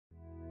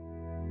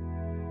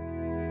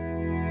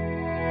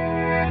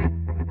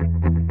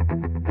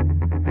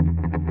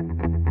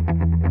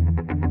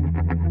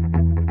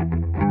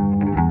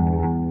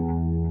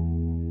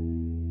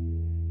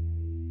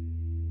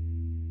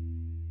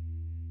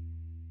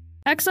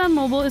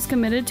ExxonMobil is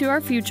committed to our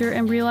future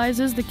and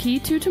realizes the key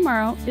to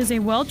tomorrow is a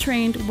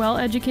well-trained,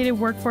 well-educated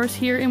workforce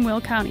here in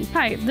Will County.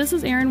 Hi, this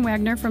is Aaron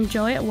Wagner from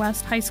Joliet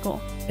West High School.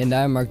 And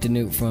I'm Mark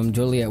Danute from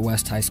Joliet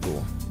West High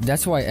School.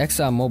 That's why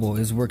ExxonMobil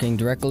is working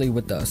directly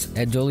with us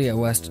at Joliet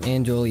West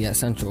and Joliet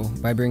Central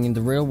by bringing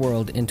the real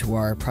world into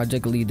our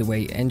Project Lead the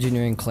Way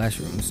engineering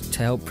classrooms to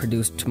help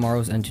produce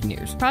tomorrow's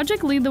engineers.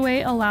 Project Lead the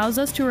Way allows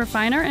us to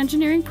refine our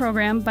engineering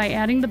program by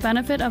adding the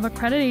benefit of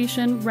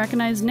accreditation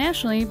recognized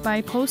nationally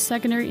by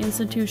post-secondary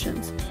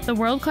institutions. The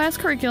world-class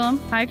curriculum,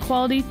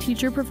 high-quality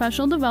teacher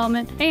professional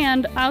development,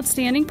 and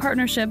outstanding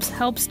partnerships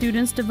help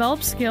students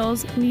develop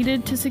skills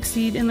needed to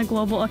succeed in the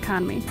global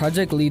economy.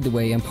 Project Lead the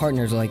Way and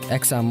partners like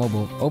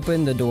ExxonMobil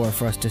open the door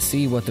for us to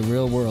see what the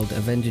real world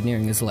of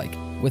engineering is like,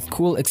 with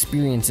cool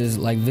experiences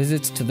like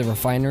visits to the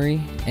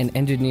refinery and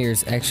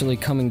engineers actually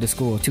coming to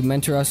school to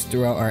mentor us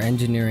throughout our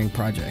engineering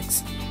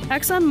projects.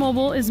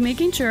 ExxonMobil is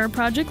making sure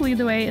Project Lead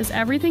the Way is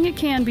everything it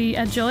can be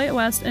at Joliet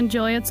West and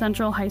Joliet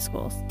Central High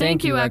Schools.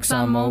 Thank you,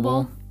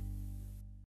 ExxonMobil.